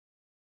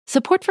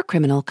Support for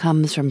Criminal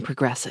comes from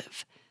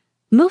Progressive.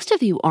 Most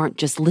of you aren't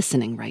just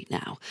listening right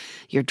now.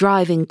 You're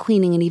driving,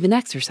 cleaning, and even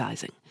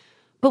exercising.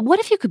 But what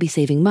if you could be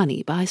saving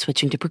money by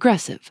switching to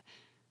Progressive?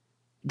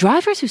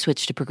 Drivers who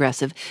switch to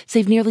Progressive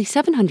save nearly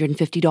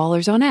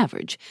 $750 on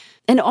average,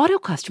 and auto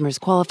customers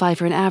qualify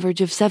for an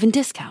average of 7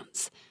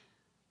 discounts.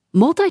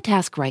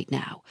 Multitask right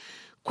now.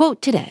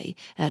 Quote today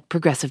at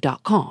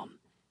Progressive.com.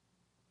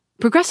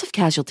 Progressive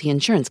Casualty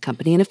Insurance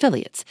Company and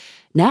Affiliates.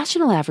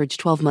 National average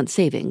 12-month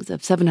savings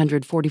of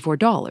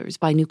 $744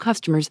 by new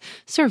customers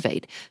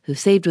surveyed who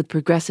saved with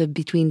Progressive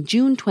between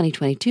June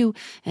 2022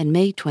 and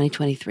May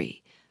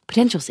 2023.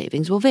 Potential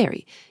savings will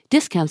vary.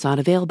 Discounts not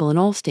available in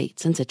all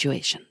states and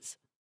situations.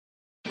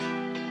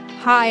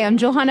 Hi, I'm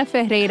Johanna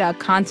Ferreira,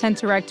 content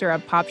director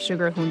at Pop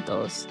Sugar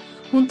Juntos.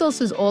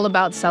 Juntos is all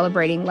about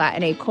celebrating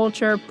Latinx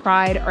culture,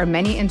 pride, our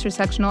many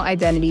intersectional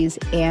identities,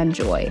 and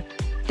joy.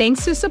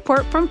 Thanks to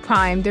support from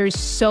Prime, there's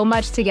so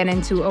much to get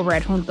into over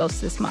at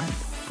Juntos this month.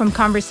 From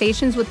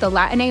conversations with the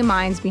Latinx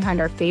minds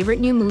behind our favorite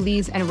new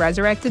movies and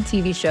resurrected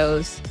TV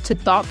shows, to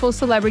thoughtful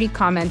celebrity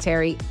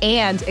commentary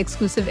and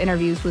exclusive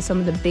interviews with some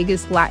of the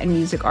biggest Latin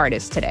music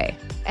artists today.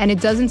 And it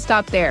doesn't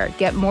stop there.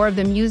 Get more of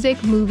the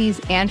music,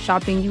 movies, and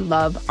shopping you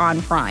love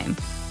on Prime.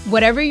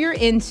 Whatever you're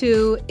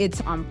into,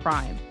 it's on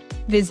Prime.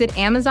 Visit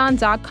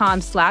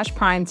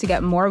Amazon.com/Prime to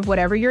get more of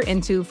whatever you're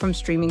into, from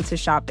streaming to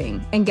shopping.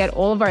 And get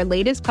all of our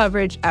latest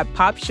coverage at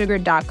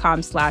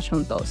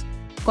popsugar.com/juntos.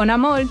 Con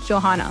amor,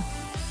 Johanna.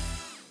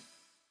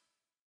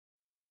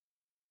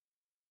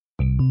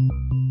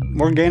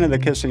 Morgana the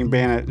Kissing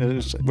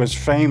Bandit was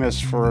famous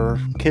for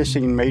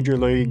kissing Major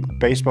League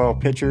Baseball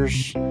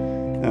pitchers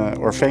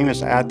or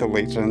famous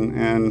athletes.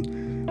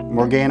 And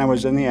Morgana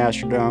was in the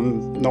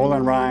Astrodome.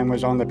 Nolan Ryan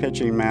was on the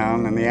pitching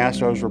mound, and the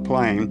Astros were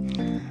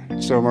playing.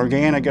 So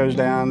Morgana goes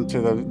down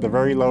to the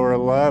very lower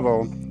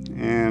level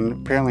and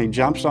apparently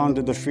jumps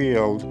onto the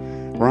field,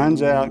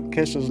 runs out,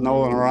 kisses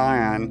Nolan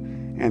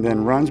Ryan, and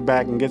then runs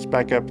back and gets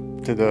back up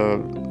to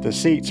the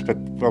seats. But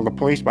the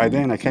police by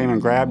then, they came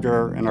and grabbed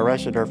her and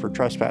arrested her for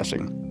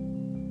trespassing.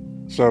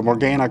 So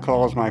Morgana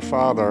calls my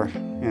father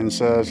and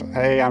says,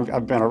 "Hey,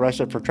 I've been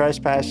arrested for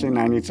trespassing.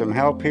 I need some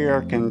help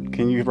here. Can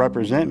you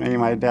represent me?"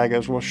 My dad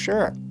goes, "Well,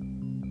 sure."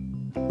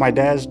 My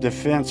dad's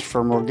defense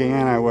for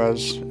Morgana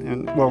was,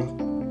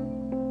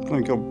 let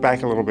me go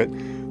back a little bit.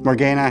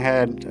 Morgana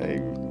had a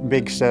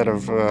big set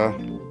of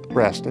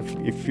breasts,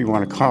 if you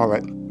want to call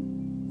it.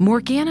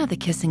 Morgana the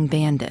Kissing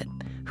Bandit,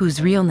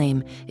 whose real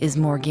name is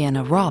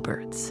Morgana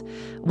Roberts,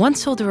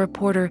 once told a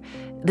reporter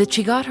that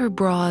she got her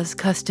bras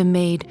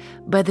custom-made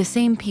by the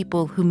same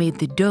people who made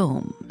the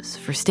domes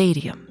for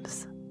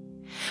stadiums.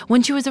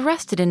 When she was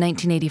arrested in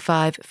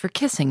 1985 for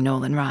kissing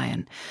Nolan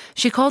Ryan,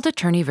 she called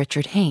attorney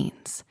Richard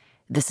Haynes.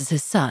 This is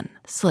his son,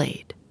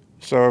 Slade.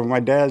 So my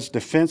dad's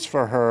defense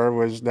for her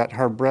was that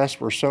her breasts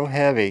were so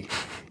heavy,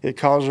 it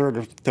caused her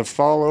to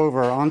fall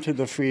over onto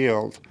the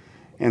field.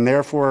 And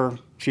therefore,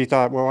 she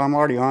thought, well, I'm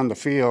already on the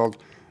field.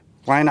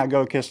 Why not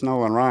go kiss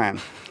Nolan Ryan?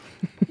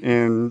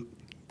 And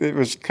it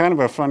was kind of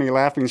a funny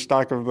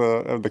laughingstock of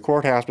the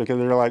courthouse, because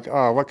they're like,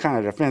 "Oh, what kind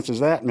of defense is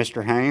that,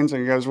 Mr. Haynes?"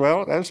 And he goes,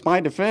 "Well, that's my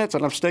defense,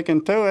 and I'm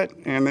sticking to it."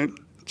 And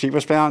she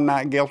was found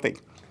not guilty.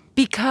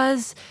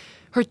 Because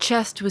her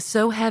chest was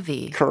so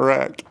heavy.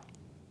 Correct.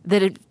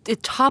 That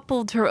it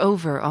toppled her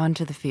over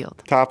onto the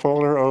field.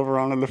 Toppled her over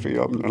onto the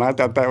field. And I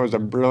thought that was a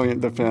brilliant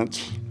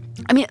defense.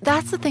 I mean,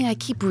 that's the thing I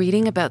keep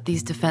reading about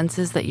these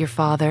defenses that your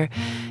father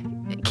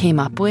came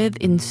up with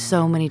in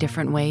so many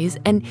different ways.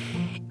 And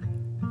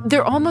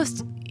they're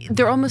almost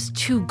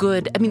too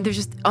good. I mean, they're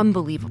just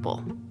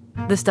unbelievable,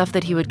 the stuff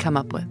that he would come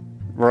up with.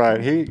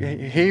 Right.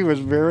 He was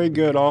very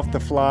good off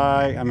the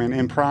fly. I mean,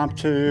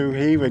 impromptu.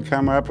 He would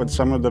come up with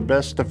some of the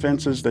best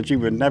defenses that you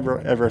would never,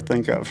 ever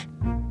think of.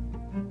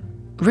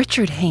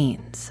 Richard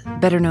Haynes,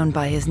 better known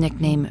by his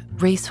nickname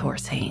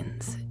Racehorse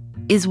Haynes,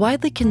 is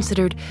widely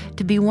considered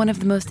to be one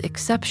of the most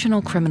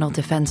exceptional criminal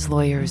defense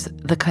lawyers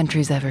the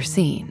country's ever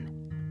seen.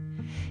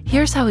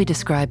 Here's how he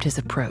described his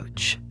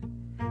approach.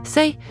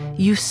 Say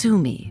you sue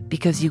me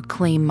because you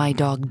claim my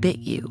dog bit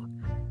you.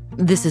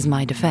 This is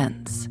my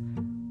defense.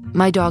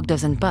 My dog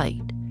doesn't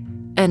bite.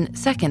 And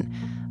second,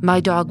 my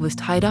dog was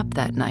tied up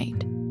that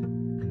night.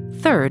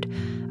 Third,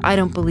 I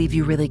don't believe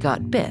you really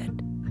got bit.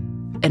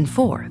 And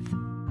fourth,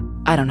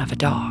 I don't have a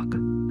dog.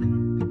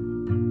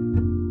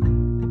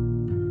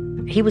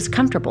 He was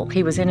comfortable.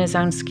 He was in his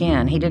own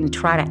skin. He didn't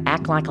try to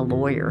act like a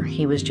lawyer.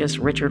 He was just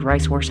Richard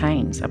Racehorse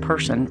Haynes, a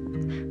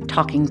person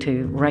talking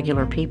to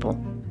regular people.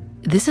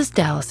 This is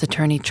Dallas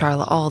attorney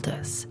Charla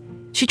Aldis.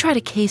 She tried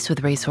a case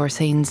with Racehorse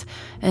Haynes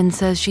and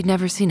says she'd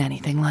never seen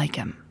anything like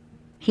him.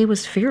 He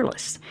was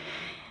fearless.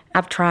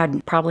 I've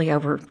tried probably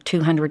over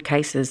 200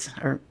 cases,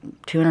 or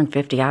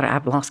 250,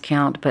 I've lost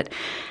count, but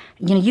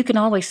you can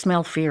always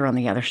smell fear on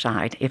the other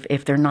side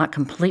if they're not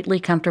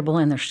completely comfortable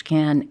in their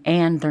skin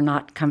and they're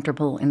not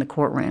comfortable in the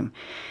courtroom.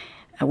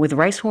 With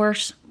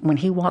Racehorse, when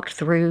he walked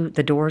through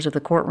the doors of the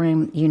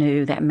courtroom, you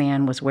knew that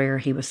man was where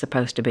he was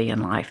supposed to be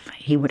in life.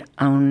 He would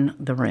own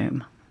the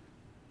room.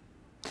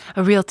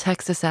 A real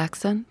Texas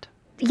accent?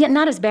 Yeah,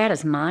 not as bad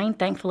as mine,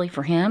 thankfully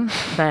for him.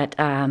 But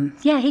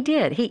yeah, he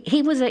did.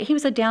 He was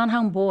a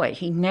down-home boy.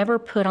 He never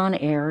put on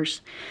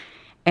airs.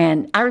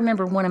 And I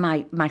remember one of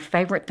my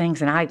favorite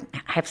things, and I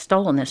have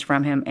stolen this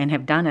from him and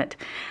have done it,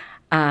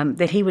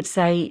 that he would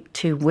say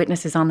to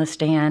witnesses on the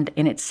stand,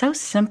 and it's so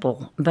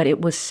simple, but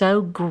it was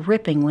so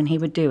gripping when he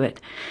would do it.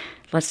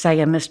 Let's say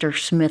a Mr.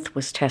 Smith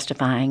was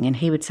testifying, and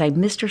he would say,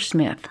 "Mr.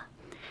 Smith,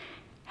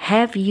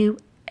 have you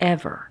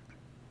ever,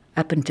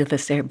 up until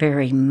this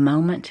very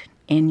moment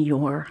in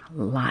your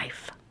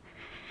life?"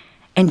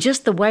 And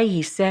just the way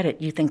he said it,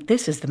 you think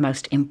this is the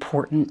most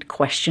important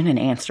question and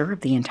answer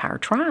of the entire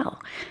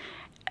trial.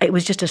 It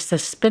was just a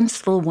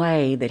suspenseful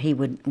way that he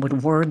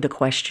would word the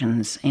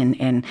questions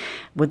and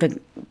with the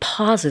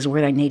pauses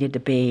where they needed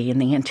to be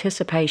and the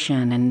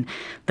anticipation and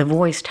the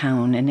voice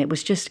tone. And it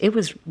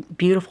was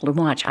beautiful to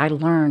watch. I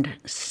learned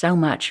so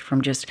much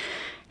from just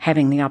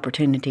having the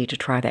opportunity to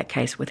try that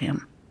case with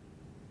him.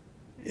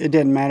 It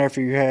didn't matter if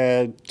you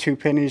had 2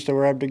 pennies to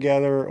rub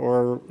together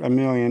or $1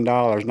 million.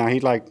 Now,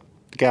 he'd like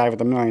the guy with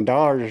 $1 million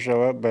to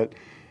show up, but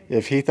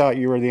if he thought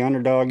you were the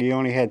underdog, you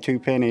only had 2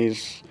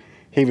 pennies,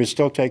 he would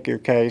still take your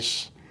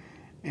case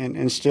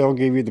and still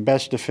give you the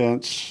best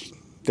defense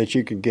that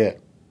you could get.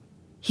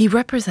 He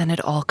represented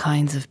all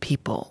kinds of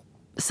people,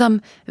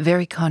 some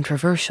very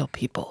controversial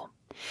people.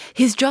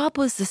 His job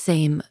was the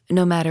same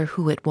no matter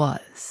who it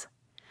was.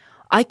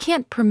 "I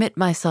can't permit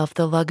myself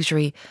the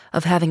luxury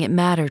of having it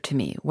matter to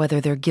me whether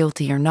they're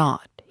guilty or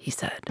not," he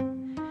said.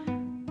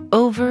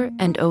 Over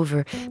and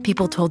over,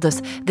 people told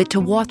us that to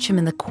watch him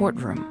in the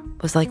courtroom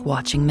was like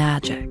watching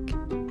magic.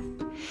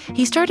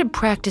 He started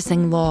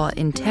practicing law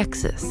in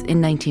Texas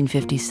in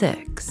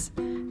 1956.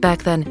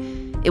 Back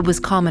then, it was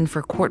common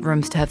for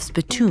courtrooms to have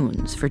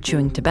spittoons for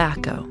chewing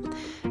tobacco.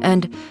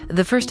 And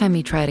the first time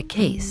he tried a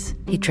case,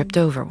 he tripped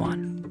over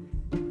one.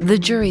 The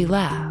jury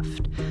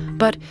laughed,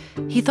 but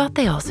he thought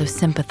they also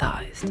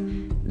sympathized.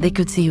 They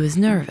could see he was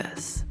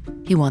nervous.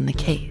 He won the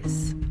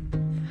case.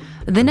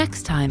 The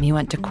next time he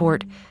went to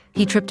court,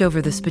 he tripped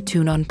over the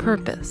spittoon on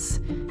purpose.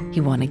 He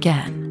won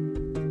again.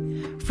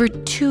 For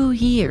 2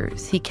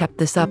 years, he kept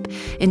this up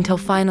until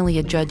finally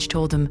a judge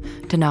told him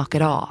to knock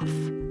it off.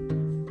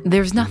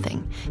 There's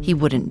nothing he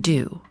wouldn't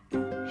do.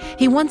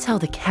 He once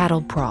held a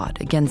cattle prod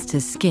against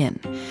his skin.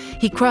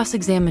 He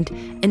cross-examined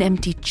an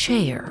empty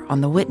chair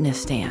on the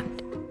witness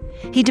stand.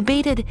 He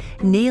debated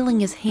nailing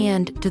his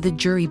hand to the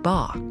jury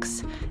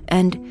box,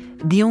 and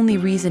the only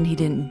reason he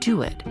didn't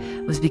do it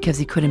was because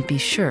he couldn't be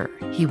sure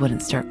he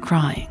wouldn't start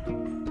crying.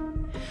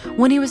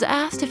 When he was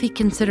asked if he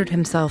considered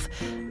himself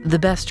the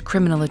best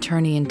criminal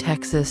attorney in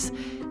Texas,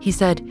 he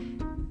said,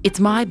 "It's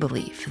my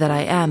belief that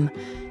I am,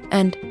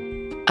 and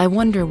I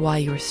wonder why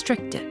you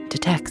restrict it to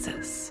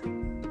Texas."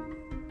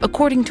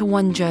 According to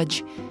one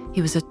judge,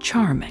 he was a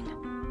charming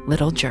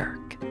little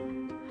jerk.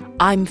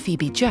 I'm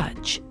Phoebe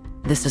Judge.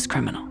 This is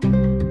Criminal.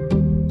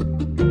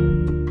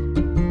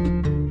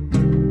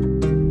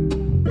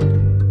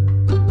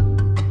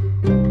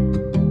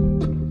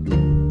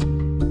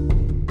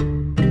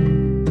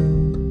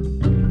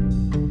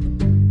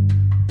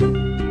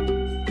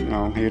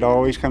 He'd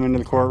always come into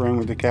the courtroom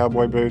with the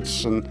cowboy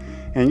boots and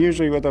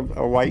usually with a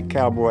white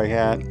cowboy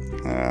hat.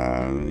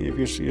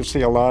 You'll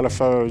see a lot of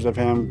photos of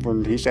him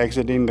when he's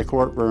exiting the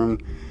courtroom.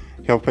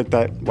 He'll put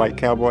that white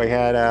cowboy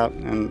hat out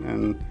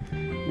and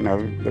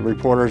the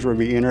reporters would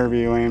be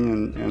interviewing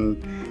him,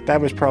 and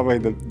that was probably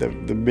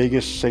the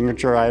biggest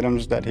signature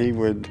items that he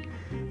would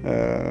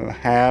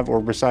have, or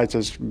besides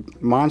his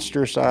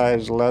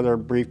monster-sized leather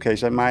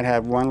briefcase that might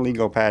have one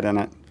legal pad in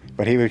it,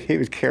 but he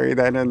would carry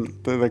that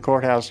into the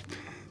courthouse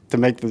to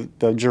make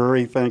the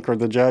jury think, or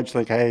the judge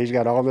think, hey, he's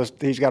got all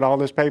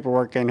this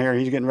paperwork in here,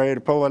 he's getting ready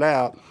to pull it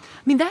out.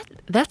 I mean,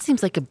 that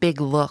seems like a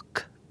big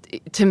look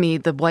to me,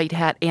 the white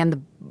hat and the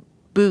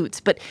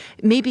boots, but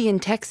maybe in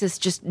Texas,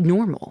 just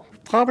normal.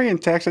 Probably in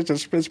Texas,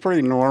 it's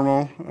pretty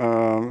normal,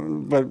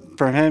 but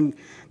for him,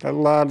 a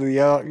lot of the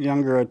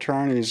younger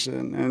attorneys,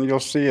 and you'll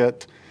see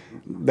it,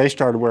 they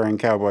started wearing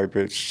cowboy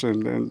boots,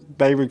 and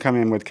they would come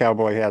in with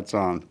cowboy hats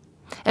on.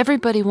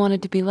 Everybody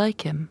wanted to be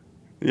like him.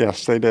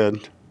 Yes, they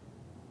did.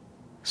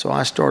 So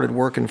I started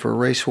working for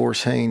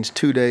Racehorse Haynes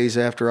 2 days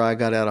after I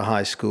got out of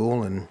high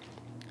school, and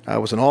I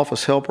was an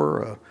office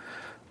helper, a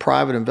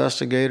private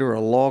investigator,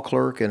 a law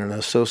clerk, and an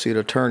associate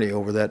attorney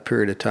over that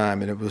period of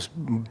time, and it was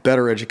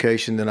better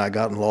education than I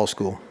got in law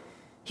school.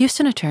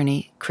 Houston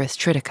attorney Chris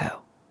Tridico.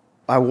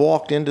 I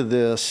walked into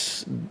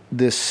this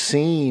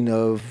scene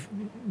of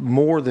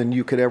more than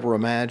you could ever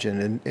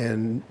imagine,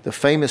 and the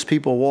famous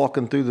people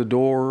walking through the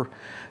door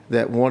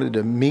that wanted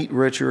to meet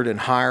Richard and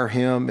hire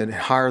him and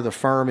hire the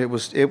firm. It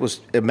was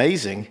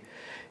amazing,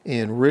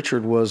 and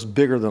Richard was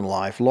bigger than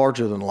life,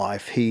 larger than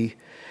life.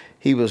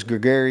 He was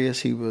gregarious,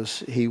 he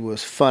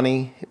was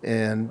funny,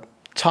 and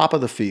top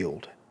of the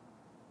field.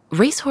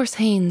 Racehorse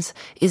Haynes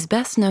is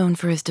best known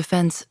for his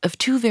defense of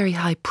 2 very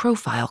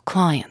high-profile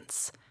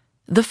clients.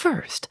 The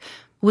first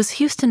was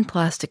Houston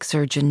plastic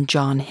surgeon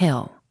John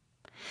Hill.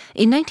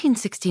 In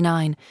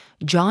 1969,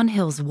 John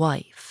Hill's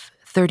wife,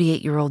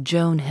 38-year-old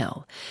Joan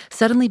Hill,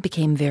 suddenly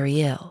became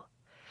very ill.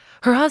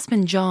 Her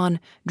husband, John,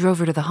 drove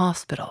her to the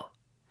hospital.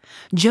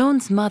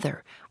 Joan's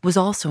mother was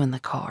also in the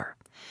car,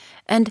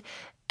 and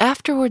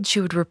afterwards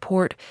she would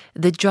report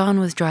that John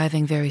was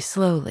driving very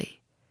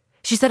slowly.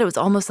 She said it was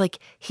almost like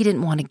he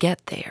didn't want to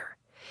get there.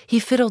 He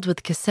fiddled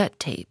with cassette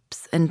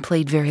tapes and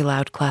played very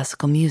loud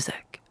classical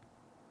music.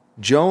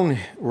 Joan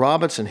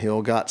Robinson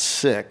Hill got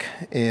sick,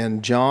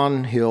 and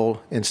John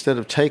Hill, instead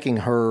of taking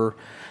her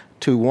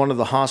to one of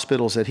the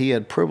hospitals that he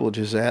had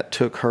privileges at,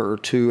 took her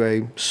to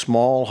a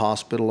small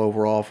hospital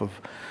over off of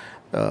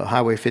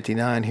Highway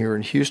 59 here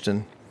in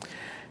Houston.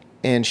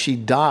 And she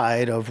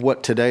died of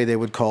what today they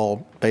would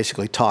call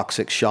basically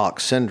toxic shock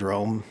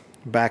syndrome.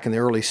 Back in the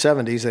early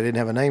 70s, they didn't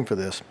have a name for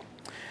this.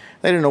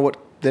 They didn't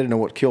know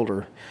what killed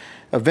her.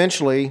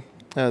 Eventually,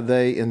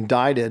 they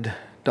indicted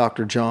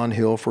Dr. John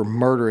Hill for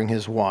murdering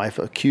his wife,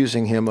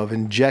 accusing him of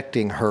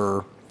injecting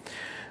her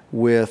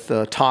with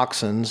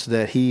toxins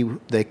that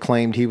they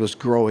claimed he was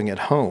growing at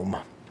home,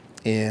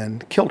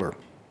 and killed her.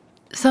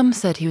 Some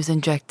said he was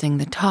injecting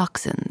the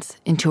toxins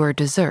into her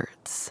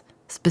desserts,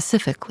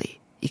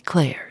 specifically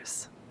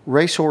eclairs.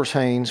 Racehorse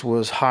Haynes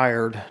was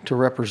hired to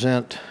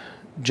represent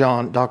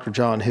Dr.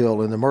 John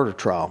Hill in the murder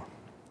trial.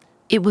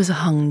 It was a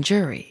hung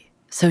jury,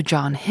 so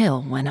John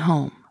Hill went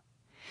home.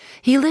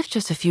 He lived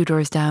just a few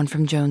doors down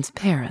from Joan's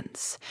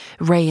parents,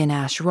 Ray and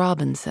Ash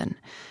Robinson,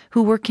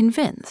 who were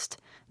convinced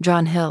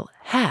John Hill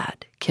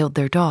had killed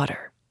their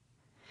daughter.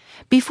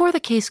 Before the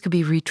case could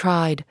be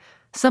retried,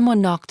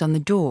 someone knocked on the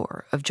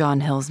door of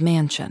John Hill's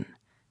mansion.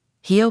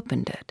 He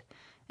opened it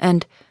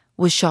and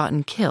was shot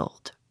and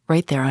killed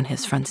right there on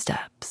his front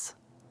steps.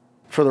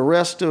 For the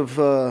rest of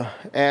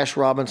Ash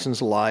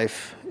Robinson's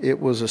life, it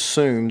was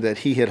assumed that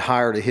he had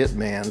hired a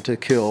hitman to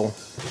kill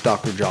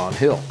Dr. John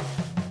Hill.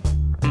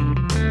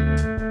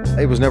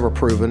 It was never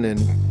proven,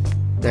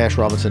 and Ash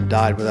Robinson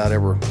died without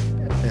ever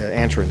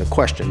answering the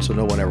question, so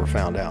no one ever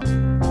found out.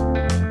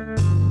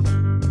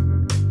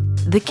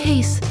 The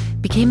case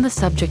became the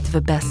subject of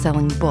a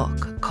best-selling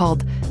book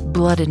called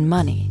Blood and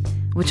Money,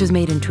 which was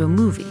made into a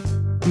movie,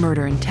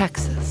 Murder in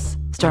Texas,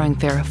 starring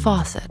Farrah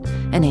Fawcett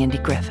and Andy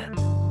Griffith.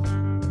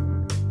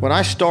 When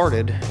I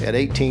started at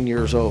 18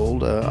 years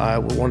old,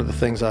 one of the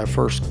things I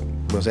first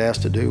was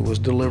asked to do was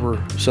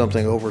deliver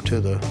something over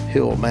to the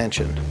Hill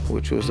Mansion,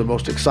 which was the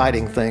most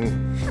exciting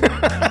thing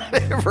I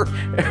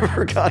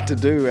ever got to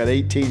do at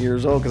 18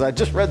 years old, because I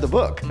just read the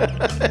book.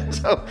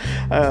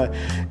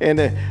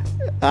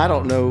 I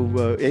don't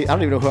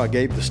even know who I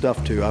gave the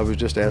stuff to. I was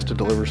just asked to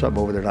deliver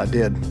something over there, and I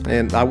did.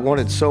 And I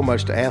wanted so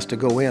much to ask to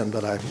go in,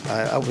 but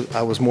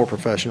I was more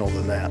professional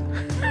than that.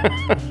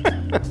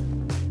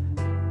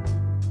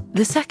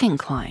 The second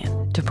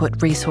client to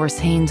put Racehorse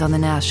Haynes on the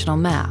national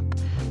map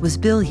was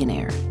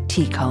billionaire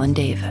T. Cullen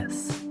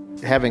Davis.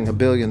 Having $1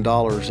 billion in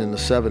the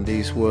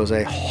 70s was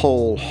a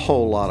whole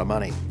lot of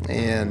money,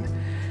 and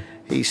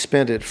he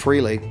spent it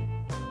freely.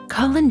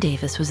 Cullen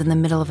Davis was in the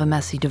middle of a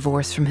messy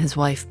divorce from his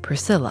wife,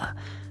 Priscilla,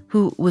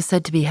 who was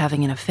said to be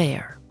having an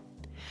affair.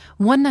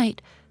 One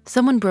night,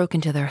 someone broke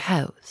into their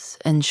house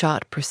and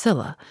shot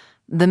Priscilla,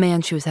 the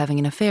man she was having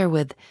an affair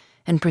with,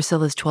 and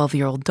Priscilla's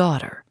 12-year-old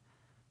daughter.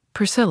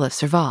 Priscilla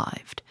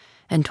survived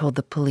and told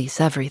the police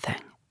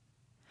everything.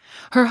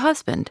 Her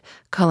husband,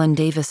 Cullen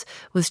Davis,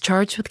 was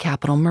charged with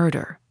capital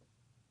murder.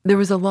 There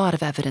was a lot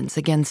of evidence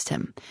against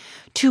him.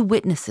 2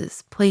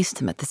 witnesses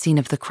placed him at the scene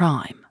of the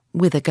crime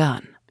with a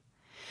gun.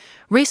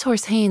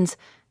 Racehorse Haynes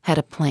had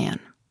a plan.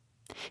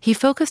 He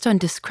focused on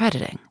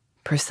discrediting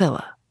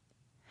Priscilla.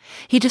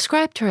 He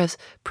described her as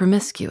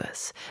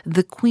promiscuous,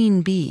 the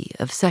queen bee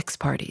of sex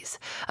parties,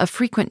 a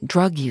frequent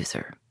drug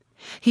user.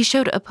 He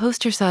showed a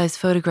poster-sized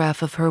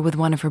photograph of her with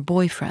one of her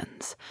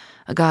boyfriends,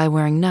 a guy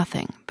wearing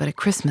nothing but a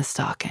Christmas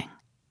stocking.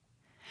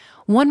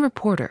 One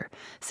reporter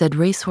said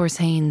Racehorse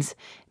Haynes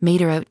made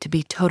her out to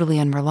be totally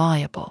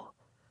unreliable,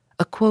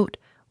 a, quote,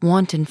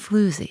 wanton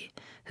floozy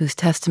whose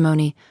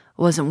testimony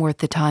wasn't worth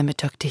the time it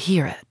took to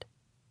hear it.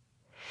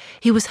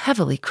 He was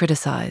heavily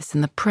criticized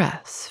in the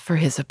press for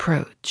his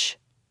approach.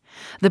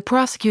 The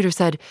prosecutor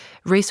said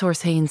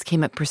Racehorse Haynes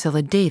came at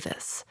Priscilla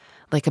Davis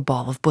like a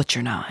ball of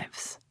butcher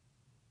knives.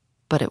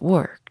 But it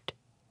worked.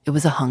 It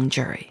was a hung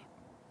jury.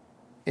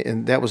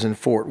 And that was in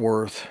Fort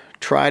Worth.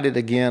 Tried it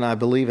again, I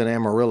believe, in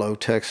Amarillo,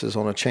 Texas,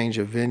 on a change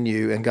of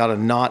venue, and got a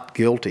not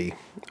guilty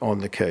on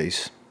the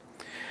case.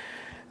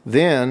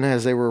 Then,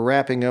 as they were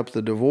wrapping up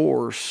the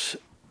divorce,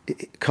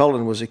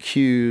 Cullen was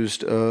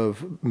accused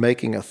of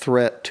making a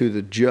threat to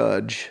the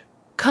judge.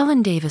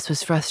 Cullen Davis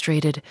was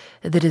frustrated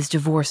that his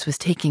divorce was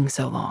taking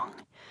so long.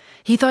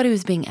 He thought he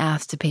was being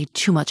asked to pay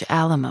too much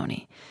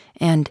alimony,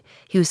 and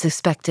he was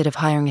suspected of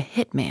hiring a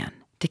hitman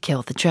to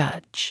kill the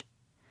judge.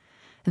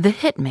 The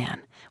hitman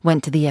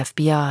went to the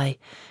FBI,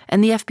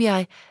 and the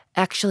FBI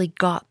actually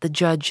got the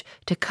judge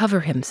to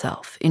cover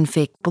himself in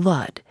fake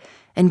blood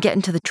and get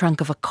into the trunk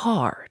of a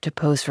car to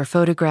pose for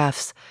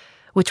photographs,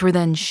 which were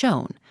then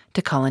shown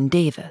to Cullen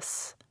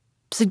Davis,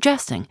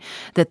 suggesting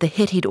that the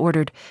hit he'd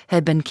ordered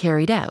had been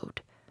carried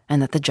out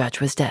and that the judge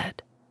was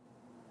dead.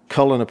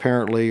 Cullen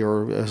apparently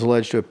is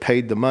alleged to have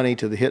paid the money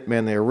to the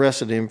hitman. They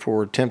arrested him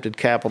for attempted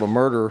capital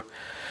murder.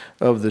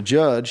 of the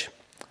judge,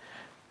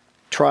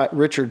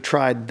 Richard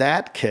tried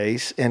that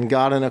case and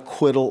got an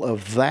acquittal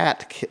of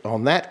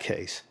on that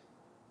case.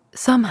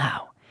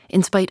 Somehow,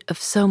 in spite of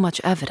so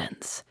much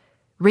evidence,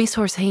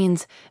 Racehorse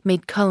Haynes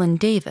made Cullen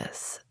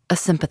Davis a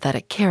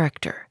sympathetic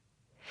character.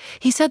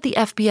 He said the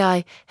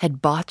FBI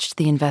had botched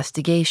the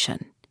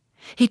investigation.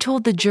 He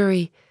told the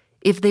jury,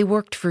 if they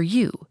worked for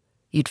you,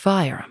 you'd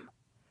fire them.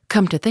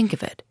 Come to think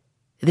of it,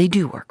 they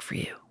do work for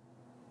you.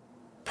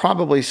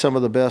 Probably some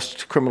of the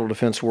best criminal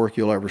defense work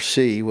you'll ever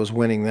see was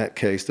winning that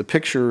case. The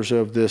pictures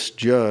of this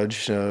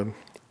judge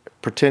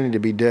pretending to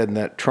be dead in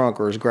that trunk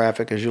are as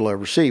graphic as you'll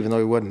ever see. Even though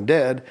he wasn't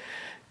dead,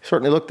 he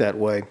certainly looked that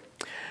way.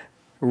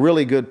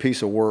 Really good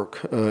piece of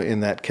work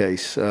in that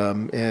case.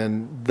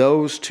 And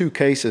those two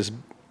cases,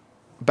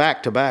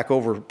 back to back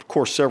over, of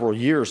course, several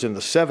years in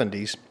the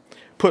 70s,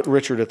 put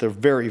Richard at the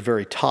very,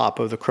 very top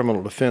of the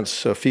criminal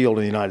defense field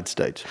in the United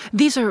States.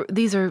 These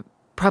are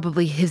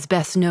probably his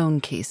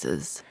best-known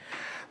cases.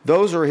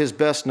 Those are his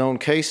best-known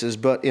cases,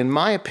 but in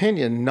my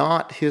opinion,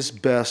 not his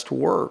best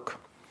work.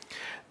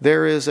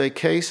 There is a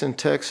case in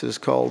Texas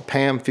called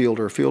Pam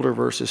Fielder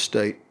versus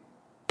State.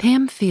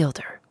 Pam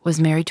Fielder was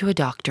married to a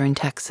doctor in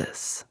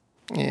Texas.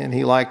 And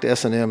he liked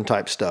S&M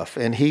type stuff.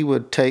 And he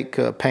would take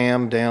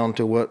Pam down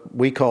to what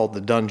we called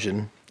the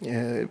dungeon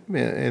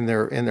in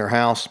their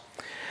house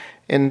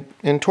and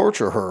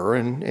torture her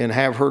and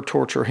have her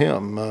torture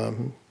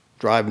him,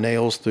 drive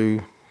nails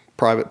through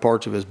private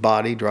parts of his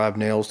body, drive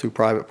nails through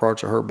private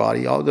parts of her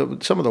body,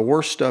 some of the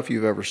worst stuff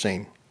you've ever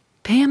seen.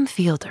 Pam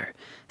Fielder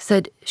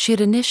said she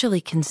had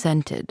initially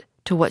consented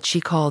to what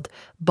she called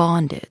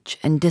bondage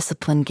and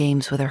discipline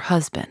games with her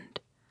husband.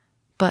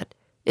 But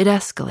it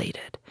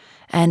escalated,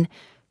 and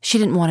she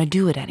didn't want to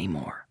do it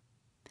anymore.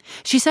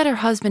 She said her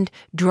husband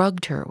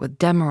drugged her with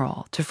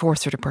Demerol to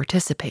force her to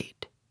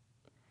participate.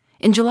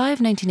 In July of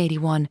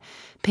 1981,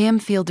 Pam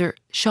Fielder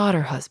shot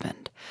her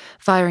husband,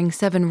 firing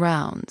 7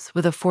 rounds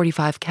with a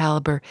 .45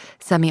 caliber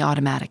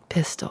semi-automatic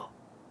pistol.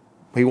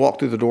 He walked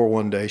through the door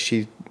one day.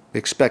 She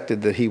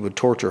expected that he would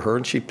torture her,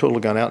 and she pulled a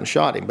gun out and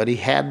shot him. But he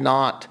had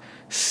not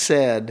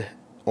said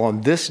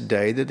on this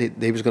day that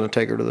he was going to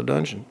take her to the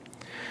dungeon.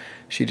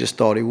 She just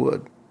thought he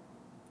would.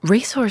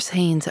 Racehorse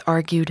Haynes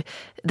argued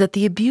that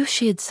the abuse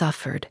she had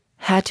suffered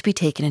had to be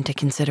taken into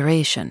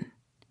consideration.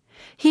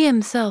 He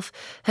himself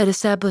had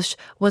established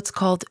what's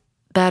called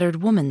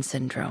battered woman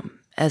syndrome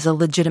as a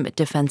legitimate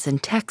defense in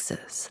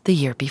Texas the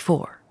year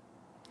before.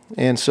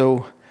 And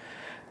so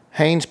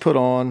Haynes put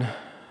on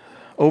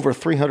over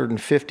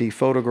 350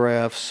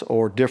 photographs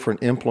or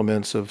different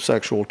implements of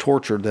sexual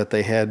torture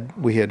that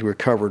we had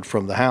recovered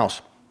from the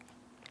house,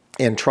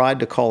 and tried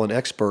to call an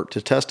expert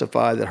to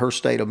testify that her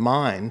state of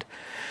mind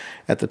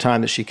at the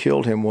time that she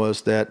killed him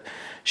was that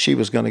she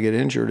was going to get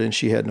injured and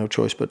she had no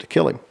choice but to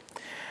kill him.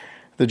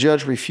 The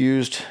judge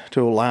refused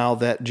to allow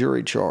that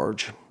jury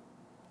charge.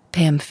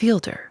 Pam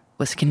Fielder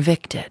was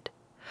convicted.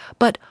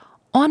 But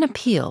on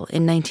appeal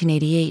in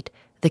 1988,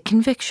 the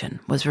conviction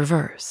was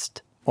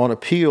reversed. On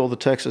appeal, the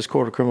Texas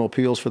Court of Criminal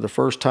Appeals for the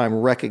first time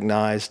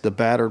recognized the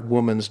battered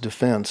woman's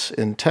defense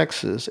in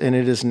Texas, and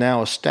it is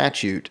now a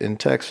statute in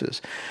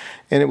Texas.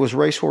 And it was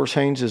Racehorse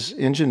Haynes'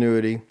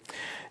 ingenuity,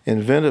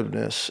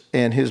 inventiveness,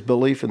 and his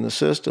belief in the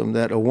system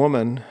that a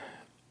woman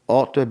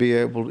ought to be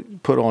able to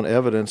put on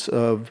evidence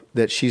of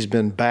that she's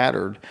been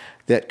battered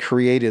that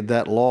created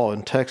that law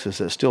in Texas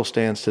that still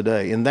stands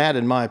today. And that,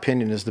 in my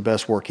opinion, is the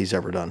best work he's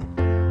ever done.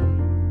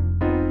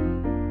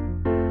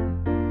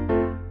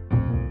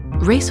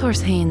 Racehorse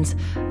Haynes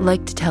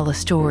liked to tell a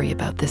story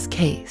about this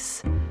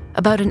case,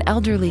 about an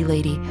elderly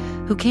lady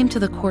who came to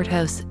the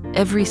courthouse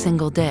every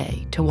single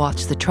day to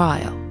watch the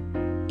trial,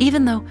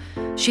 even though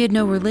she had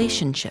no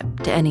relationship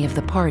to any of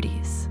the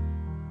parties.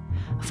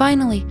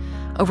 Finally,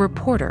 a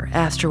reporter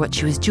asked her what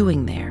she was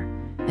doing there,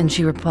 and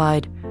she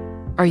replied,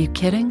 "Are you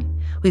kidding?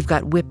 We've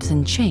got whips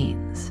and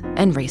chains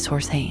and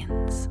Racehorse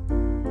Haynes."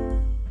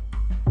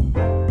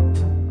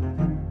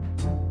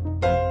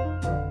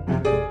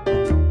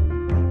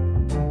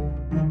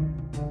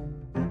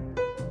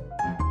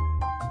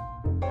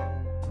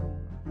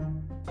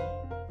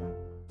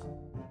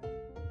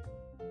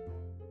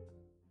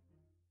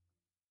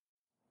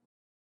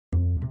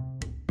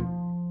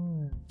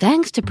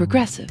 Thanks to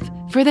Progressive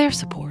for their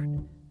support.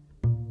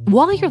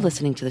 While you're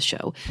listening to the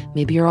show,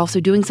 maybe you're also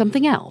doing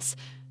something else.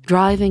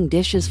 Driving,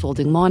 dishes,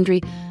 folding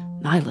laundry.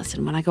 I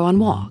listen when I go on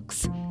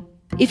walks.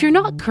 If you're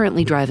not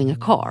currently driving a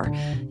car,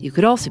 you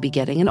could also be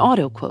getting an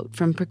auto quote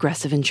from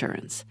Progressive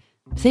Insurance.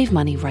 Save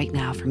money right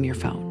now from your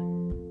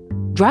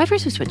phone.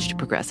 Drivers who switch to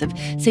Progressive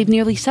save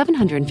nearly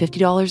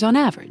 $750 on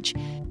average.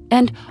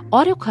 And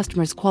auto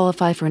customers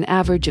qualify for an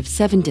average of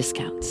 7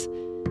 discounts.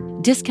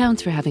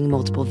 Discounts for having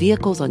multiple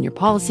vehicles on your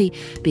policy,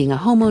 being a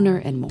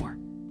homeowner, and more.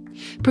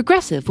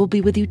 Progressive will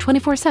be with you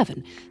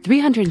 24/7,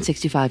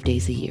 365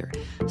 days a year,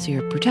 so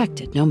you're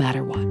protected no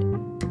matter what.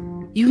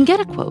 You can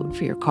get a quote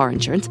for your car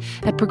insurance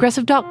at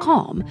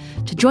Progressive.com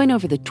to join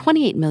over the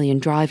 28 million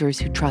drivers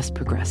who trust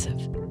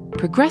Progressive.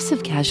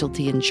 Progressive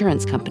Casualty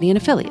Insurance Company and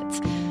Affiliates.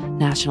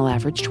 National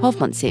average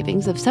 12-month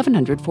savings of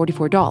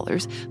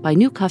 $744 by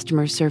new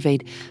customers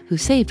surveyed who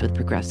saved with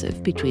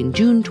Progressive between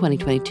June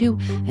 2022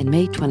 and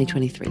May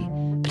 2023.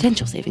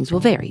 Potential savings will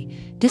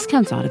vary.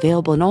 Discounts not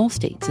available in all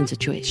states and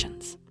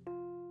situations.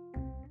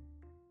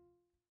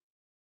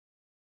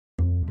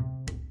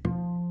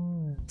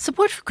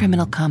 Support for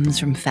Criminal comes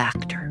from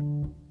Factor.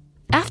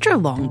 After a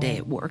long day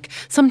at work,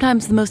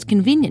 sometimes the most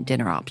convenient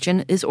dinner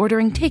option is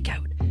ordering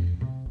takeout.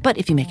 But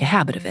if you make a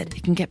habit of it,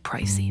 it can get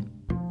pricey.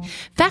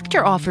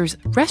 Factor offers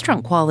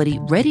restaurant-quality,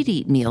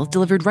 ready-to-eat meals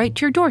delivered right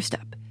to your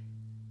doorstep.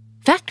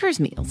 Factor's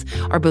meals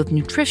are both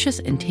nutritious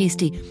and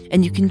tasty,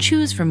 and you can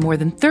choose from more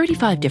than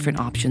 35 different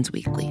options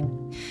weekly.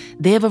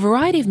 They have a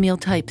variety of meal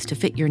types to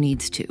fit your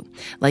needs too,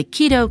 like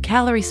keto,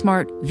 calorie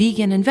smart,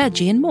 vegan, and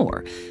veggie, and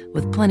more,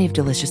 with plenty of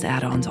delicious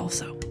add-ons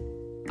also.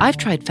 I've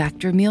tried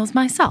Factor meals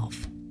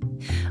myself.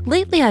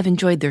 Lately, I've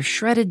enjoyed their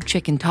shredded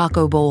chicken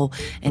taco bowl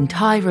and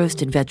Thai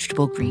roasted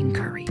vegetable green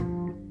curry.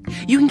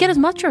 You can get as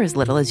much or as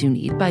little as you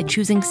need by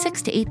choosing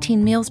 6 to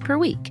 18 meals per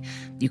week.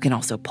 You can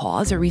also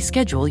pause or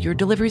reschedule your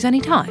deliveries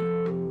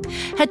anytime.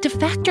 Head to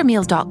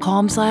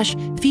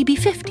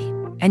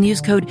factormeals.com/Phoebe50 and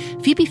use code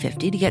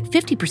Phoebe50 to get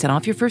 50%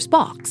 off your first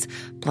box,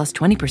 plus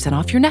 20%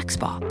 off your next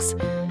box.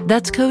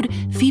 That's code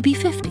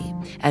Phoebe50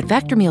 at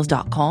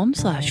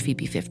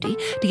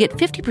factormeals.com/Phoebe50 to get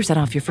 50%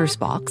 off your first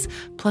box,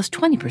 plus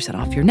 20%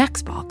 off your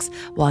next box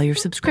while your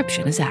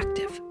subscription is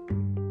active.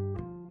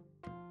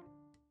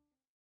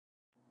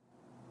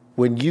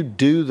 When you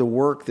do the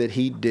work that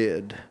he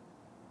did,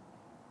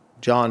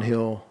 John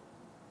Hill,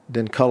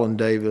 then Cullen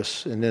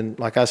Davis, and then,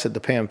 like I said,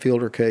 the Pam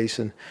Fielder case,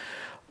 and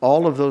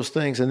all of those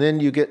things. And then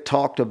you get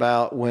talked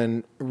about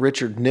when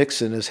Richard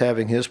Nixon is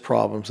having his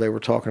problems. They were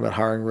talking about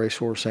hiring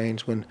Racehorse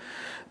Haynes. When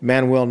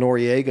Manuel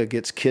Noriega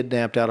gets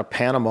kidnapped out of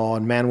Panama,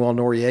 and Manuel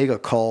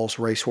Noriega calls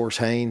Racehorse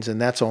Haynes,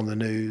 and that's on the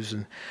news.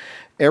 And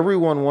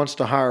everyone wants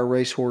to hire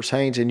Racehorse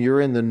Haynes, and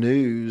you're in the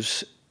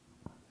news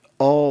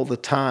all the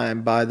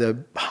time by the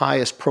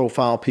highest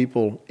profile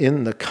people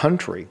in the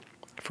country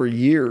for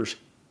years.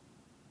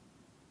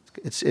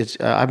 It's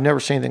I've never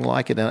seen anything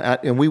like it,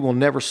 and we will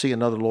never see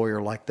another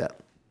lawyer like that.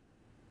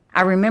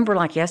 I remember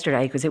like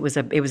yesterday, because it was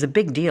a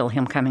big deal,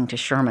 him coming to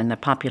Sherman. The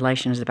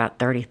population is about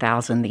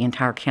 30,000, the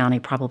entire county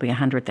probably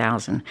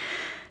 100,000.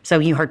 So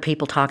you heard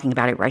people talking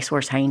about it.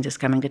 Racehorse Haynes is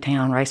coming to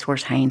town.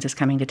 Racehorse Haynes is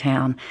coming to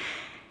town.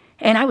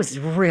 And I was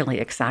really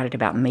excited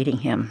about meeting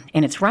him.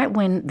 And it's right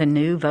when the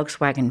new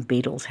Volkswagen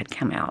Beetles had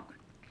come out.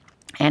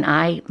 And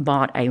I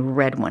bought a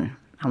red one.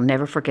 I'll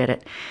never forget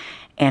it.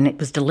 And it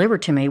was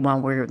delivered to me while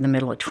we were in the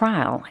middle of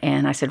trial.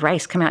 And I said,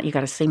 Race, come out. You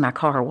got to see my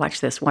car. Watch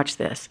this, watch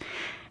this.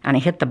 And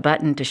he hit the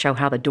button to show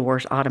how the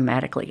doors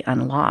automatically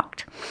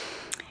unlocked.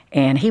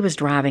 And he was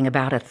driving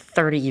about a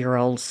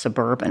 30-year-old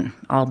Suburban,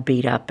 all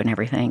beat up and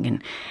everything,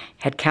 and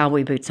had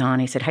cowboy boots on.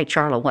 He said, hey,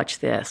 Charla, watch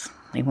this.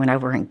 He went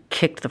over and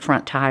kicked the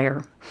front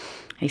tire.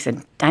 He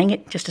said, dang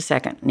it, just a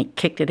second. And he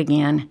kicked it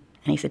again.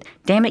 And he said,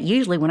 damn it,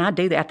 usually when I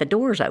do that, the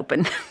door's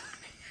open.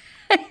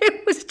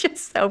 It was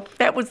just so,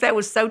 that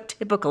was so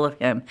typical of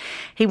him.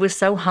 He was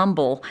so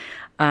humble,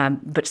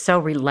 but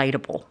so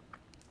relatable.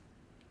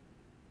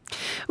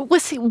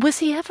 Was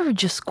he ever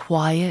just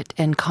quiet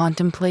and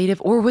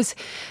contemplative, or was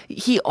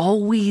he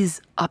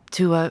always up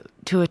to a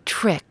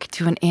trick,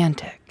 to an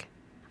antic?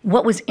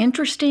 What was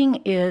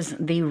interesting is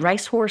the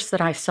racehorse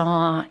that I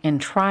saw in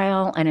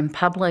trial and in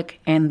public,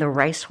 and the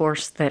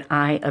racehorse that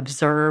I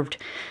observed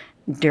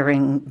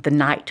during the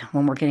night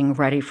when we're getting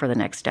ready for the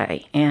next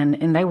day.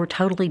 And they were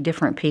totally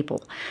different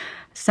people.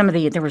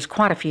 There was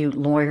quite a few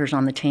lawyers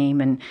on the team,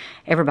 and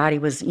everybody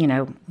was,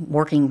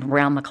 working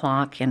around the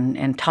clock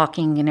and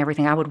talking and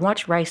everything. I would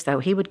watch Race, though.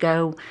 He would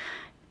go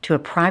to a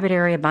private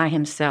area by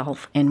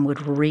himself and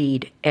would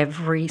read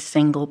every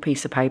single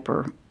piece of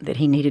paper that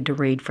he needed to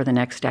read for the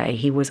next day.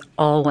 He was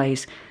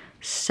always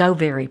so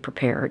very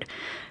prepared.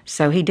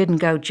 So he didn't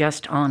go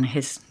just on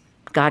his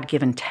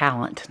God-given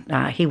talent.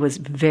 He was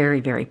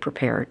very, very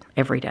prepared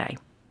every day.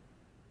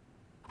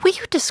 Will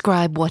you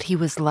describe what he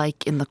was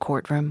like in the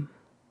courtroom?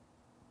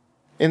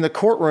 In the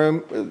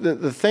courtroom,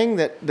 the thing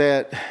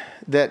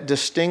that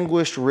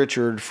distinguished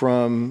Richard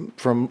from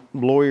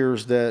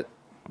lawyers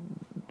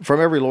from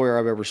every lawyer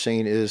I've ever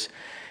seen is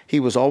he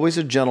was always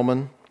a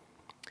gentleman.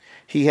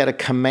 He had a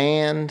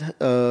command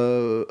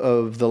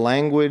of the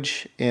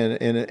language and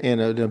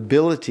an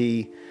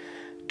ability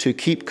to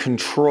keep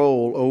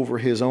control over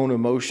his own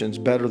emotions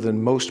better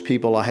than most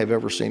people I have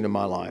ever seen in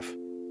my life.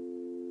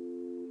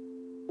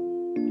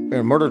 In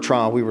a murder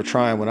trial we were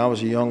trying when I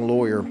was a young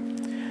lawyer,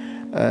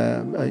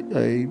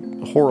 a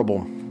horrible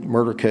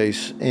murder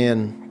case,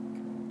 and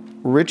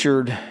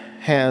Richard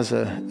has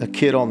a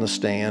kid on the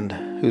stand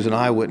who's an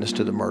eyewitness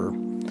to the murder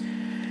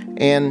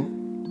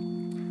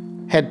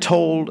and had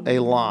told a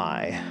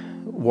lie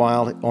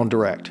while on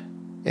direct,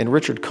 and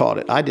Richard caught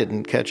it. I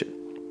didn't catch it.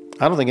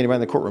 I don't think anybody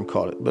in the courtroom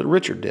caught it, but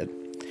Richard did.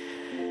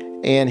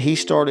 And he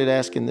started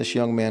asking this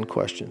young man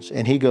questions,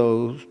 and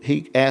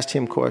he asked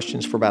him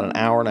questions for about an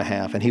hour and a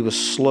half, and he was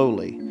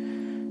slowly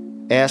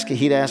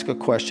he'd ask a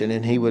question,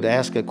 and he would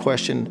ask a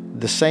question,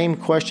 the same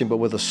question, but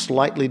with a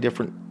slightly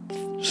different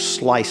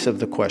slice of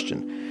the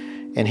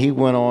question. And he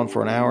went on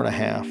for an hour and a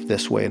half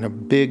this way in a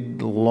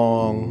big,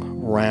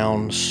 long,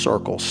 round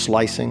circle,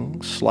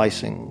 slicing,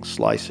 slicing,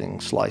 slicing,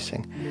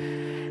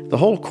 slicing. The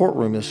whole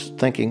courtroom is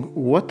thinking,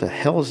 what the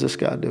hell is this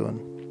guy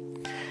doing?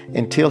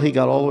 Until he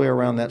got all the way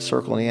around that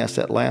circle and he asked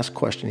that last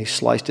question. He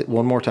sliced it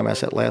one more time, asked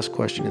that last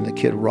question, and the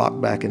kid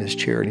rocked back in his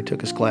chair and he took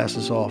his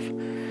glasses off.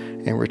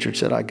 And Richard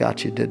said, I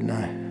got you, didn't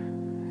I?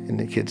 And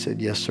the kid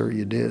said, yes, sir,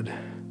 you did.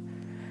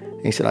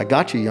 And he said, I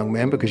got you, young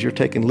man, because you're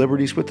taking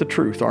liberties with the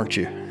truth, aren't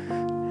you?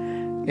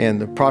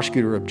 And the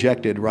prosecutor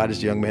objected right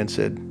as the young man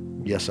said,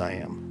 yes, I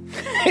am.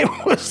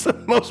 It was the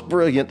most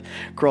brilliant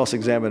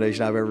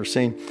cross-examination I've ever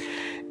seen.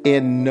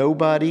 And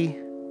nobody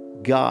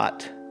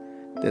got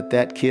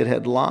that kid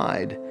had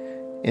lied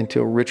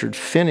until Richard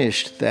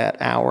finished that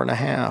hour and a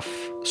half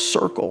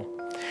circle.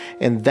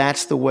 And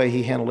that's the way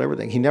he handled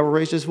everything. He never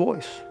raised his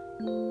voice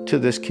to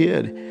this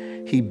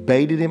kid. He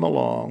baited him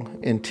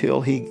along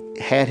until he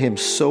had him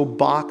so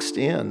boxed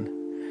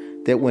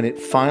in that when it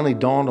finally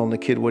dawned on the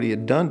kid what he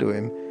had done to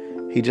him,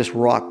 he just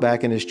rocked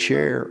back in his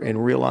chair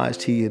and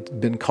realized he had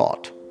been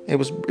caught. It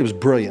was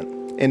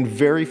brilliant. And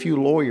very few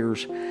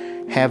lawyers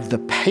have the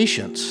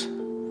patience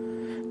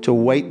to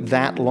wait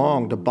that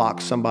long to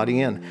box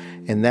somebody in.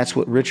 And that's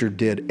what Richard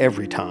did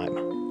every time.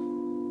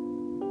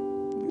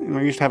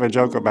 We used to have a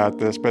joke about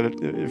this, but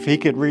if he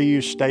could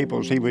reuse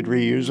staples, he would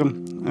reuse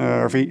them.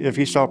 Or if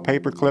he saw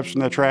paper clips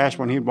in the trash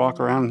when he'd walk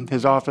around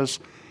his office,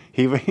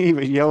 he would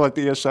yell at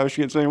the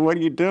associate saying, what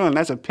are you doing?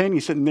 That's a penny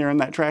sitting there in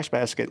that trash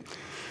basket.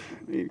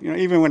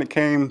 Even when it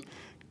came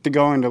to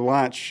going to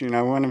lunch,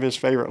 one of his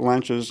favorite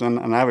lunches,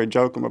 and I would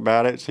joke him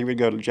about it, is he would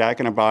go to Jack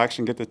in a Box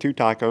and get the 2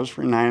 tacos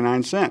for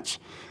 99 cents.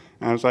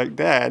 I was like,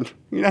 Dad,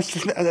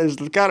 that's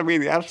got to be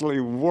the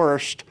absolutely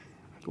worst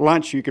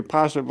lunch you could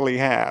possibly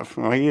have.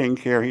 Well, he didn't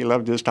care. He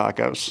loved his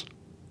tacos.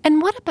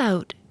 And what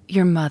about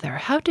your mother?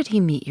 How did he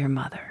meet your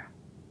mother?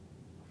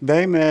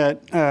 They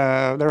met,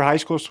 they're high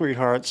school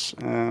sweethearts,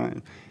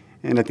 and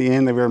at the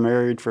end they were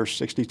married for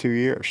 62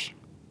 years.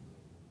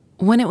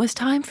 When it was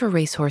time for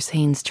Racehorse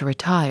Haynes to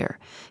retire,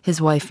 his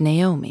wife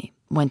Naomi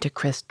went to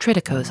Chris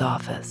Tritico's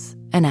office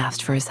and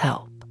asked for his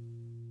help.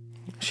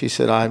 She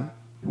said,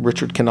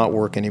 Richard cannot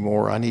work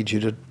anymore. I need you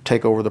to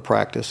take over the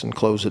practice and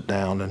close it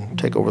down and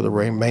take over the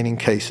remaining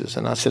cases.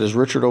 And I said, is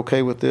Richard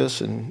okay with this?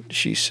 And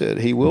she said,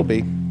 he will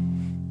be.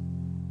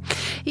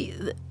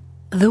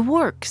 The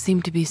work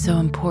seemed to be so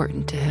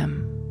important to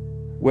him.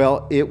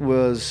 Well, it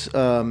was,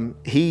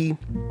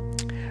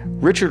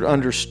 Richard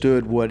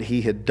understood what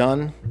he had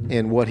done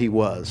and what he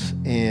was.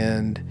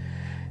 And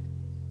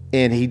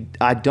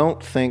I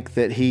don't think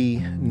that he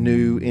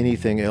knew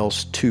anything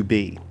else to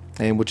be.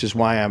 And which is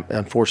why,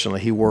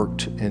 unfortunately, he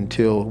worked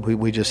until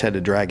we just had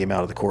to drag him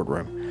out of the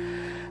courtroom.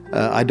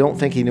 I don't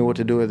think he knew what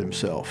to do with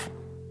himself.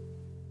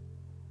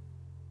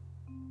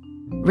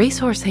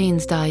 Racehorse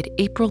Haynes died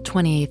April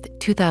 28,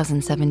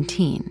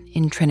 2017,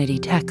 in Trinity,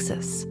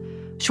 Texas,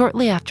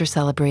 shortly after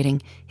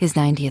celebrating his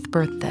 90th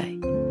birthday.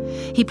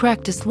 He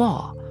practiced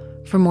law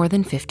for more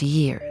than 50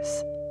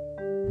 years.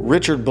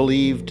 Richard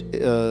believed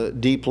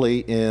deeply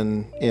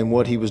in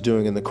what he was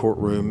doing in the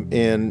courtroom,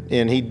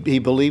 and he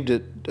believed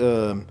it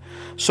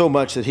so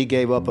much that he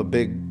gave up a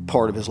big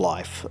part of his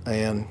life.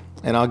 And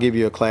I'll give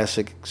you a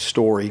classic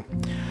story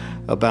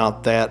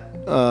about that.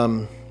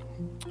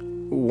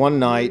 One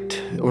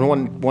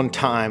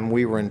time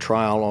we were in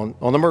trial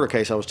on the murder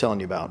case I was telling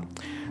you about.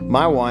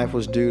 My wife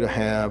was due to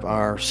have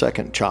our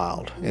second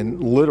child,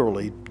 and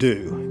literally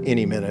due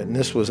any minute. And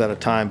this was at a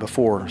time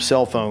before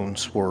cell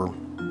phones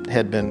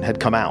had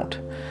come out.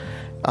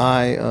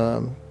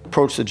 I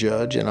approached the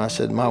judge and I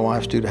said, my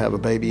wife's due to have a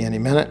baby any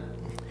minute.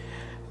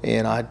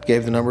 And I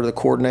gave the number to the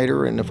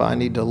coordinator, and if I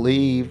need to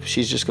leave,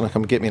 she's just going to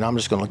come get me, and I'm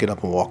just going to get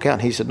up and walk out.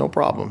 And he said, no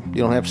problem.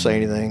 You don't have to say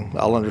anything.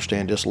 I'll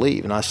understand. Just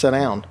leave. And I sat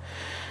down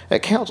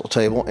at counsel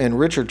table, and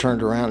Richard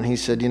turned around and he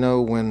said,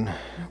 when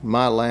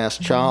my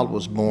last child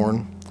was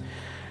born,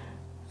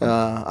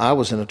 I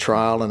was in a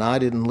trial, and I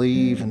didn't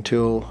leave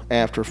until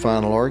after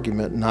final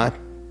argument, and I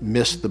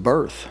missed the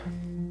birth.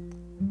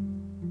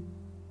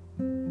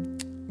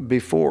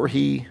 Before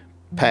he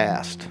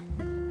passed,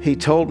 he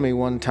told me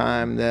one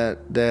time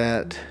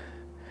that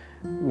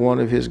one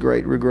of his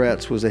great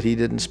regrets was that he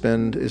didn't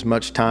spend as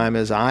much time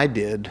as I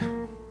did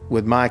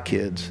with my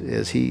kids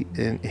as he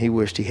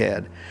wished he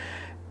had.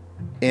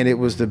 And it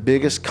was the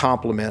biggest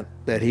compliment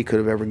that he could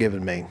have ever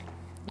given me,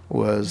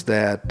 was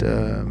that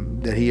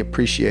he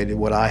appreciated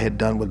what I had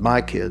done with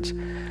my kids,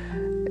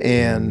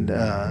 and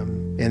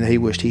he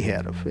wished he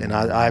had of. And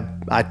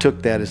I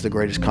took that as the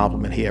greatest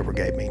compliment he ever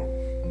gave me.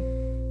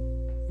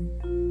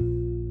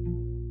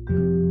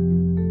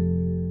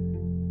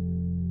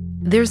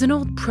 There's an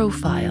old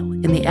profile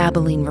in the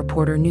Abilene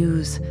Reporter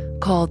News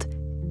called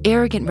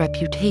Arrogant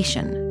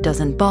Reputation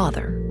Doesn't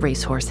Bother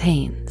Racehorse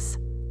Haynes.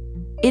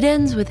 It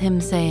ends with him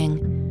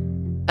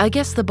saying, I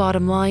guess the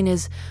bottom line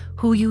is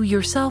who you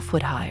yourself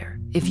would hire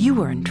if you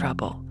were in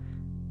trouble.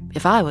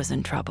 If I was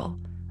in trouble,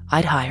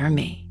 I'd hire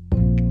me.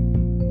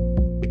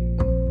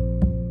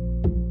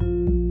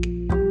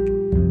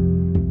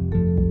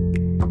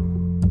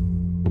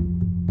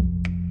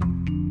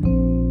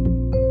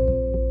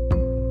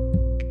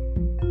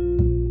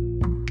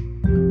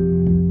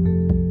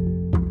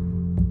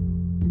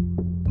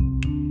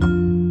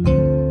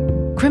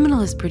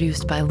 Criminal is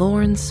produced by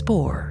Lauren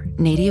Spohr,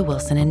 Nadia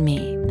Wilson, and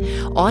me.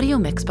 Audio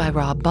mixed by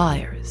Rob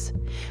Byers.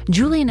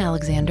 Julian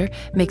Alexander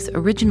makes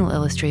original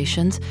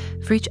illustrations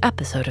for each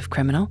episode of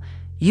Criminal.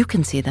 You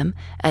can see them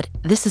at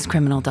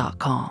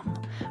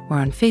thisiscriminal.com. We're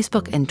on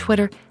Facebook and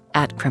Twitter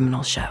at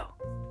Criminal Show.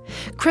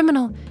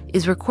 Criminal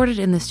is recorded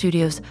in the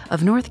studios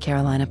of North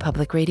Carolina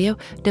Public Radio,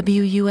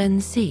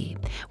 WUNC.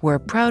 We're a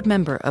proud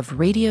member of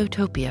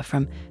Radiotopia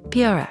from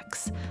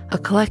PRX, a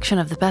collection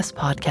of the best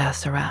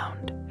podcasts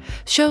around.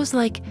 Shows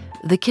like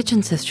The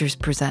Kitchen Sisters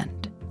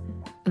Present.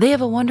 They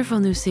have a wonderful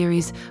new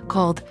series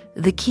called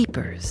The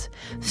Keepers,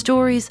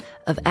 stories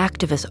of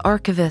activist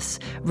archivists,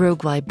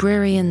 rogue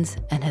librarians,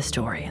 and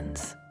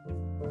historians.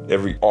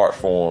 Every art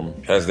form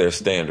has their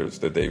standards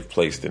that they've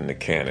placed in the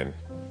canon.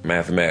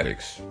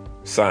 Mathematics,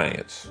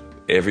 science,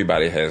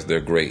 everybody has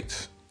their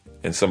grades,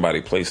 and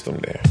somebody placed them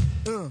there.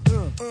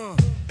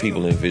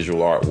 People in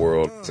visual art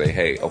world say,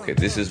 hey, okay,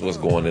 this is what's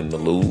going in the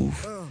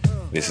Louvre.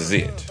 This is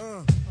it.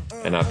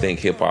 And I think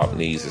hip-hop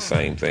needs the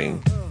same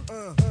thing.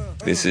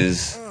 This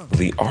is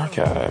the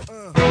archive.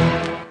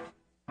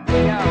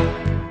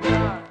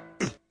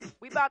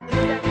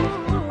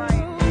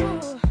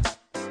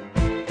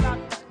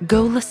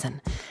 Go listen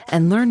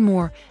and learn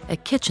more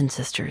at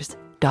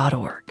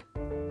kitchensisters.org.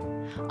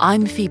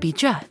 I'm Phoebe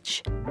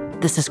Judge.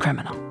 This is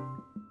Criminal.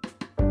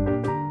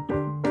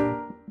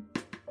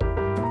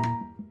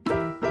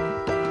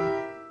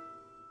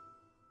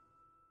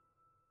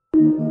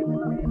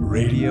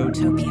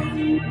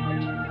 Radiotopia.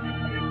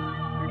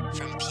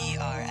 From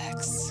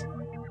PRX.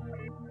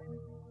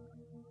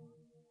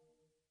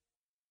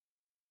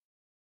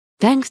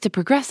 Thanks to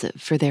Progressive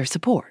for their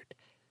support.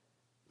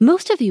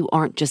 Most of you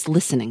aren't just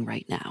listening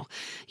right now.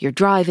 You're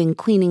driving,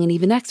 cleaning, and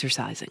even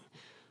exercising.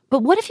 But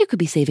what if you could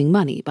be saving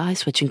money by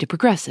switching to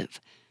Progressive?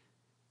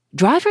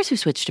 Drivers who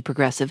switch to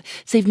Progressive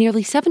save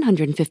nearly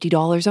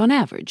 $750 on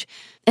average,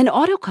 and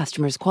auto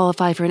customers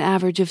qualify for an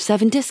average of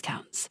 7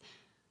 discounts.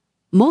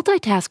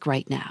 Multitask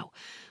right now.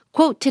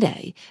 Quote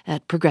today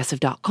at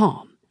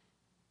Progressive.com.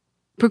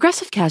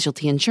 Progressive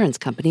Casualty Insurance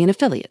Company and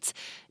Affiliates.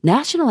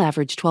 National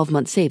average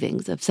 12-month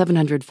savings of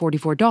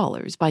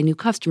 $744 by new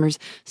customers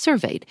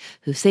surveyed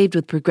who saved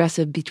with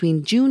Progressive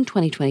between June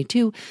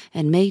 2022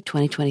 and May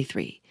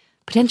 2023.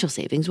 Potential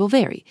savings will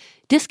vary.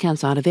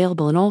 Discounts not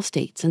available in all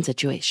states and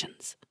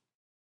situations.